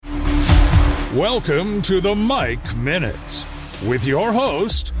Welcome to the Mike Minute with your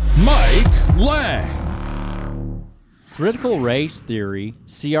host, Mike Lang. Critical race theory,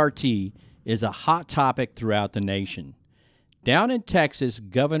 CRT, is a hot topic throughout the nation. Down in Texas,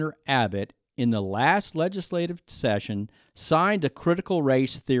 Governor Abbott, in the last legislative session, signed a critical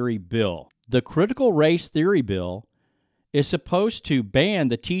race theory bill. The critical race theory bill is supposed to ban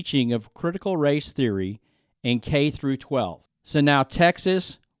the teaching of critical race theory in K through 12. So now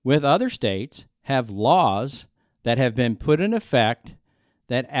Texas, with other states, have laws that have been put in effect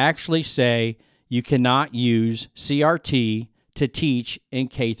that actually say you cannot use CRT to teach in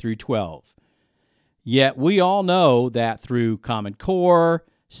K through 12. Yet we all know that through Common Core,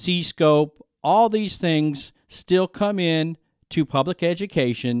 C-Scope, all these things still come in to public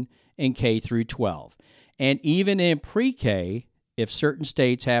education in K through 12. And even in pre-K, if certain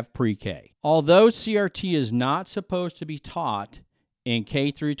states have pre-K. Although CRT is not supposed to be taught in K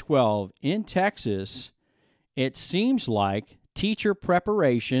through 12 in Texas, it seems like teacher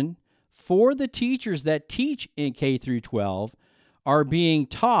preparation for the teachers that teach in K through 12 are being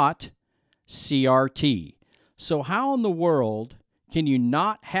taught CRT. So how in the world can you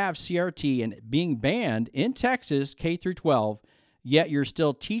not have CRT and being banned in Texas K through 12, yet you're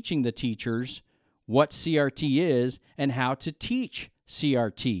still teaching the teachers what CRT is and how to teach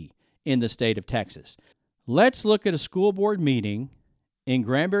CRT in the state of Texas? Let's look at a school board meeting in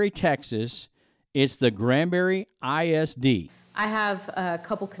Granbury, Texas. It's the Granbury ISD. I have a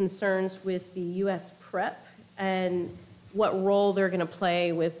couple concerns with the U.S. Prep and what role they're going to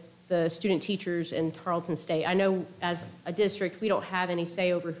play with the student teachers in Tarleton State. I know as a district we don't have any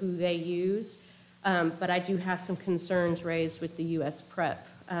say over who they use, but I do have some concerns raised with the U.S. Prep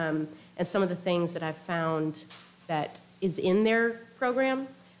and some of the things that I've found that is in their program.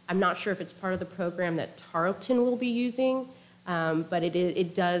 I'm not sure if it's part of the program that Tarleton will be using, but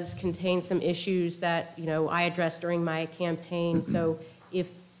it does contain some issues that I addressed during my campaign. So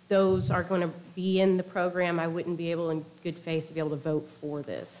if those are going to be in the program, I wouldn't be able in good faith to be able to vote for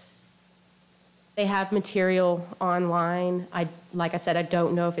this. They have material online. Like I said, I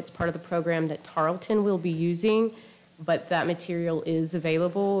don't know if it's part of the program that Tarleton will be using, but that material is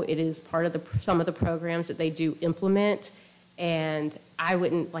available. It is part of some of the programs that they do implement. And I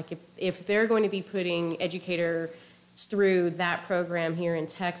wouldn't, if they're going to be putting educators through that program here in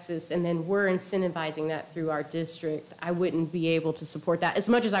Texas, and then we're incentivizing that through our district, I wouldn't be able to support that. As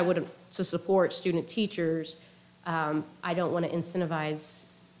much as I would to support student teachers, I don't want to incentivize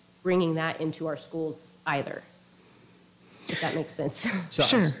bringing that into our schools either, if that makes sense.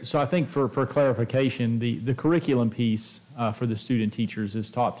 So I think for clarification, the curriculum piece for the student teachers is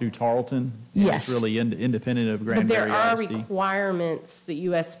taught through Tarleton. Yes. It's really independent of Granbury But there are ISD. requirements that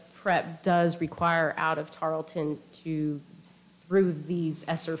U.S. Prep does require out of Tarleton through these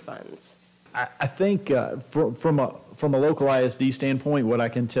ESSER funds. I think from a local ISD standpoint, what I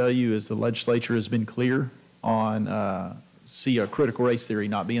can tell you is the legislature has been clear on critical race theory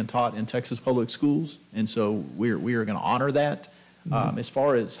not being taught in Texas public schools, and so we are going to honor that. As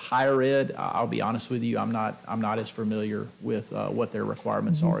far as higher ed, I'll be honest with you, I'm not as familiar with what their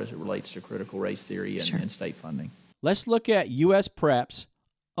requirements are as it relates to critical race theory and state funding. Let's look at U.S. Prep's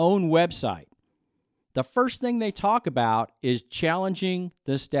own website. The first thing they talk about is challenging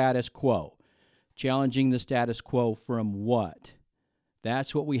the status quo. Challenging the status quo from what?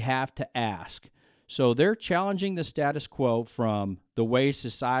 That's what we have to ask. So they're challenging the status quo from the way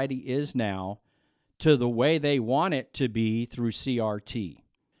society is now to the way they want it to be through CRT.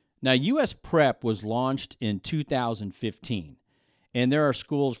 Now, U.S. Prep was launched in 2015, and there are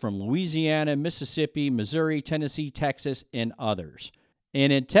schools from Louisiana, Mississippi, Missouri, Tennessee, Texas, and others.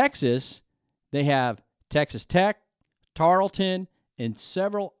 And in Texas, they have Texas Tech, Tarleton, and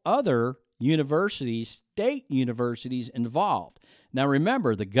several other universities, state universities involved. Now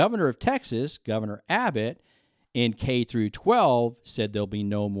remember, the governor of Texas, Governor Abbott, in K through 12 said there'll be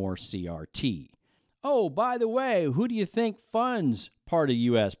no more CRT. Oh, by the way, who do you think funds part of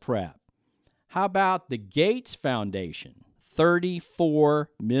U.S. Prep? How about the Gates Foundation? $34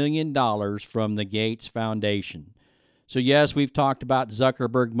 million from the Gates Foundation. So yes, we've talked about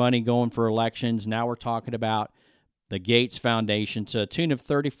Zuckerberg money going for elections. Now we're talking about the Gates Foundation to a tune of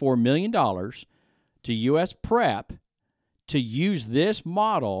 $34 million to U.S. Prep to use this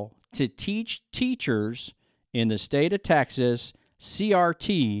model to teach teachers in the state of Texas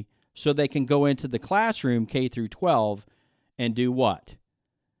CRT so they can go into the classroom K through 12 and do what?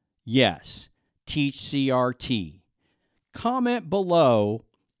 Yes, teach CRT. Comment below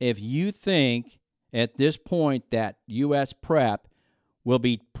if you think at this point that U.S. Prep will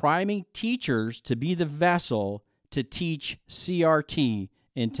be priming teachers to be the vessel to teach CRT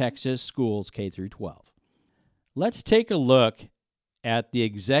in Texas schools K through 12. Let's take a look at the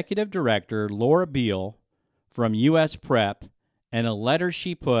executive director, Laura Beal, from U.S. Prep, and a letter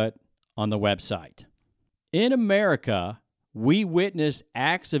she put on the website. In America, we witness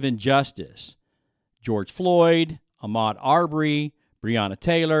acts of injustice. George Floyd, Ahmaud Arbery, Breonna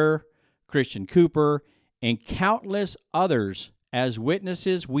Taylor, Christian Cooper, and countless others. As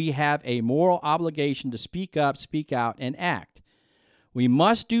witnesses, we have a moral obligation to speak up, speak out, and act. We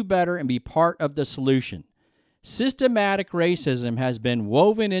must do better and be part of the solution. Systematic racism has been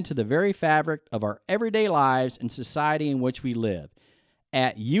woven into the very fabric of our everyday lives and society in which we live.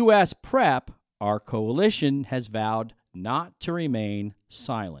 At U.S. Prep, our coalition has vowed not to remain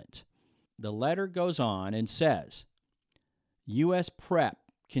silent. The letter goes on and says, U.S. Prep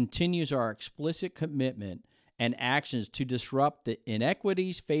continues our explicit commitment and actions to disrupt the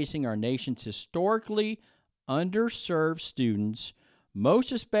inequities facing our nation's historically underserved students,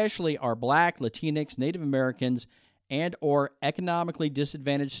 most especially our Black, Latinx, Native Americans, and or economically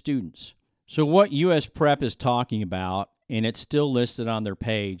disadvantaged students. So what U.S. Prep is talking about, and it's still listed on their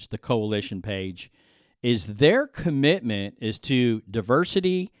page, the coalition page, is their commitment is to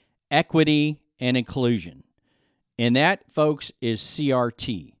diversity, equity, and inclusion. And that, folks, is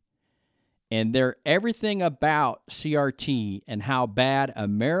CRT. And they're everything about CRT and how bad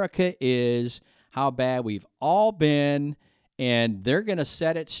America is, how bad we've all been, and they're going to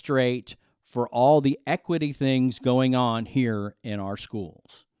set it straight for all the equity things going on here in our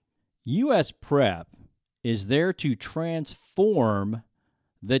schools. U.S. Prep is there to transform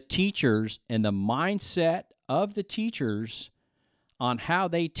the teachers and the mindset of the teachers on how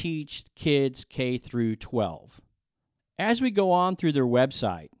they teach kids K through 12. As we go on through their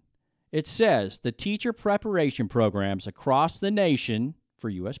website, it says the teacher preparation programs across the nation, for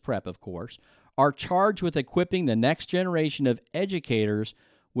U.S. Prep, of course, are charged with equipping the next generation of educators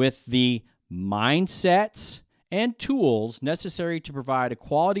with the mindsets and tools necessary to provide a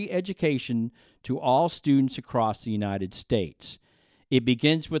quality education to all students across the United States. It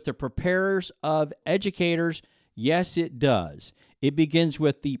begins with the preparers of educators. Yes, it does. It begins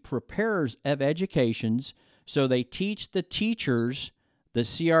with the preparers of educations, so they teach the teachers the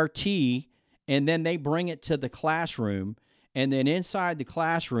CRT, and then they bring it to the classroom, and then inside the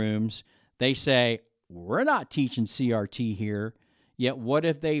classrooms, they say, we're not teaching CRT here, yet what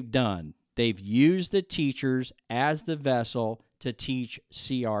have they done? They've used the teachers as the vessel to teach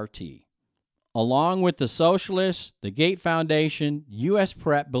CRT. Along with the socialists, the Gate Foundation, U.S.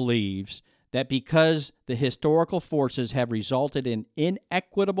 Prep believes that because the historical forces have resulted in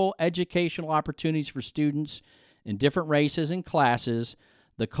inequitable educational opportunities for students in different races and classes,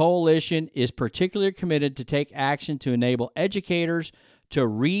 the coalition is particularly committed to take action to enable educators to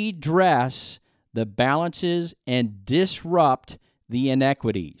redress the balances and disrupt the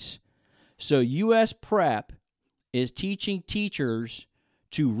inequities. So U.S. Prep is teaching teachers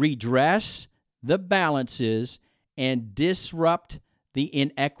to redress the balances and disrupt the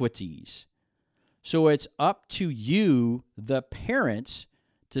inequities. So it's up to you, the parents,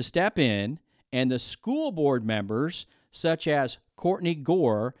 to step in, and the school board members, such as Courtney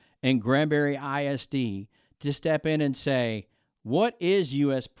Gore and Granbury ISD, to step in and say, what is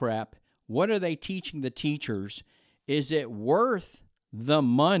U.S. Prep? What are they teaching the teachers? Is it worth the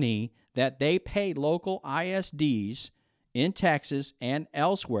money that they pay local ISDs in Texas and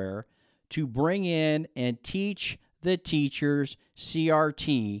elsewhere to bring in and teach the teachers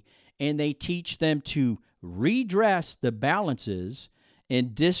CRT, and they teach them to redress the balances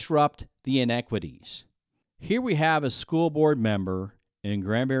and disrupt the inequities? Here we have a school board member in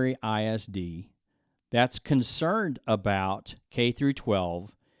Granbury ISD that's concerned about K through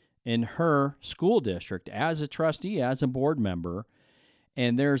 12 in her school district as a trustee, as a board member,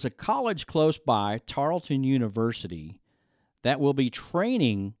 and there's a college close by, Tarleton University, that will be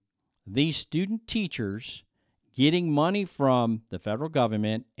training these student teachers, getting money from the federal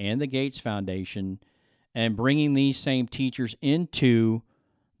government and the Gates Foundation, and bringing these same teachers into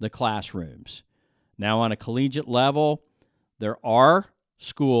the classrooms. Now, on a collegiate level, there are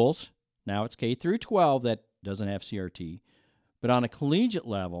schools, now it's K through 12 that doesn't have CRT, but on a collegiate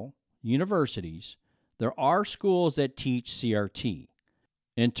level, universities, there are schools that teach CRT.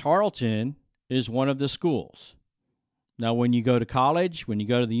 And Tarleton is one of the schools. Now, when you go to college, when you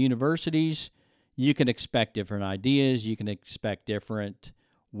go to the universities, you can expect different ideas, you can expect different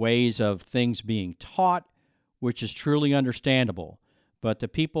ways of things being taught, which is truly understandable. But the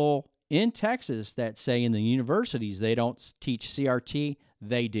people in Texas that say in the universities they don't teach CRT,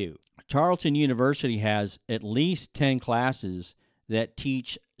 they do. Tarleton University has at least 10 classes that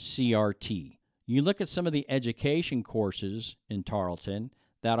teach CRT. You look at some of the education courses in Tarleton,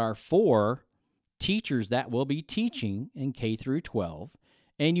 that are for teachers that will be teaching in K through 12,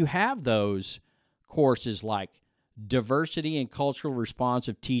 and you have those courses like Diversity and Cultural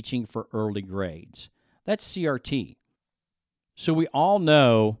Responsive Teaching for Early Grades. That's CRT. So we all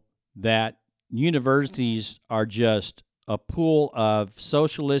know that universities are just a pool of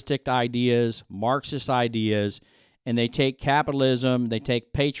socialistic ideas, Marxist ideas, and they take capitalism, they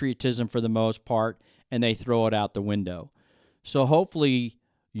take patriotism for the most part, and they throw it out the window. So hopefully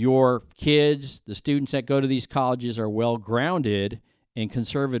your kids, the students that go to these colleges, are well grounded in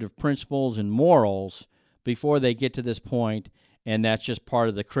conservative principles and morals before they get to this point, and that's just part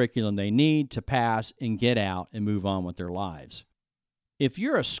of the curriculum they need to pass and get out and move on with their lives. If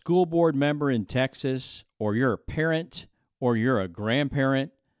you're a school board member in Texas, or you're a parent, or you're a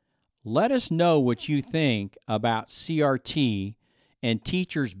grandparent, let us know what you think about CRT and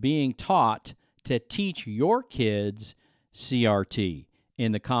teachers being taught to teach your kids CRT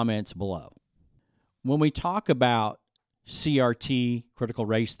in the comments below. When we talk about CRT, critical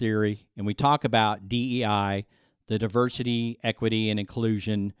race theory, and we talk about DEI, the diversity, equity, and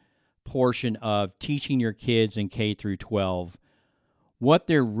inclusion portion of teaching your kids in K through 12, what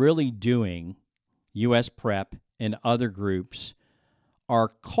they're really doing, U.S. Prep and other groups, are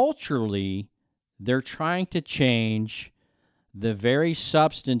culturally, they're trying to change the very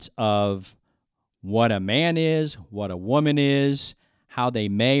substance of what a man is, what a woman is, how they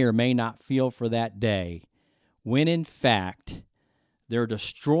may or may not feel for that day, when in fact, they're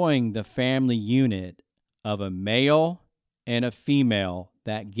destroying the family unit of a male and a female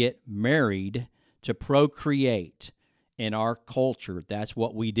that get married to procreate. In our culture, that's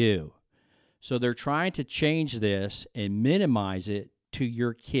what we do. So they're trying to change this and minimize it to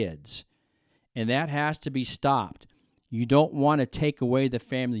your kids. And that has to be stopped. You don't want to take away the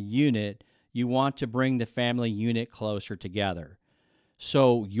family unit. You want to bring the family unit closer together.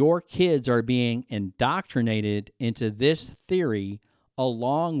 So your kids are being indoctrinated into this theory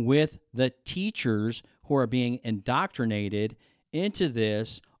along with the teachers who are being indoctrinated into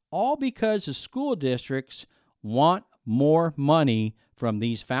this, all because the school districts want more money from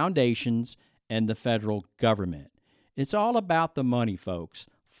these foundations and the federal government. It's all about the money, folks.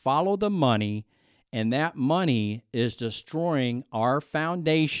 Follow the money, and that money is destroying our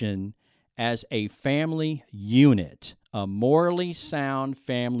foundation as a family unit, a morally sound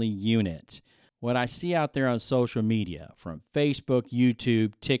family unit. What I see out there on social media, from Facebook,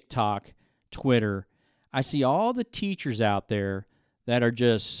 YouTube, TikTok, Twitter, I see all the teachers out there that are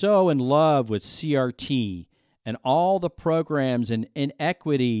just so in love with CRT and all the programs and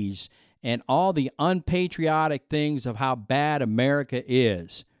inequities and all the unpatriotic things of how bad America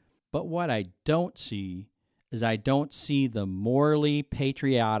is. But what I don't see is I don't see the morally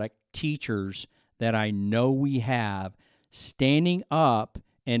patriotic teachers that I know we have standing up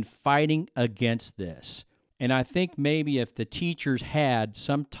and fighting against this. And I think maybe if the teachers had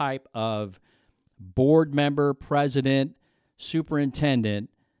some type of board member, president, superintendent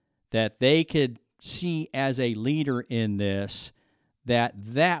that they could see as a leader in this,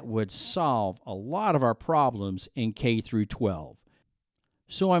 that would solve a lot of our problems in K through 12.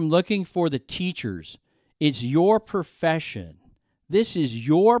 So I'm looking for the teachers. It's your profession. This is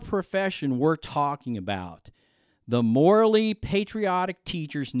your profession we're talking about. The morally patriotic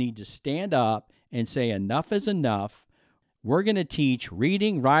teachers need to stand up and say enough is enough. We're going to teach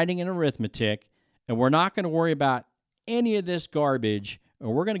reading, writing, and arithmetic, and we're not going to worry about any of this garbage,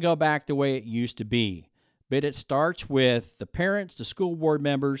 and we're going to go back the way it used to be. But it starts with the parents, the school board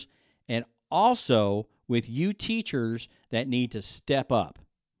members, and also with you teachers that need to step up.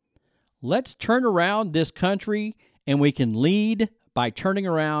 Let's turn around this country, and we can lead by turning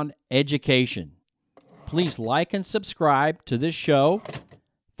around education. Please like and subscribe to this show.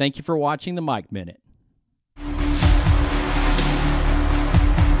 Thank you for watching the Mike Minute.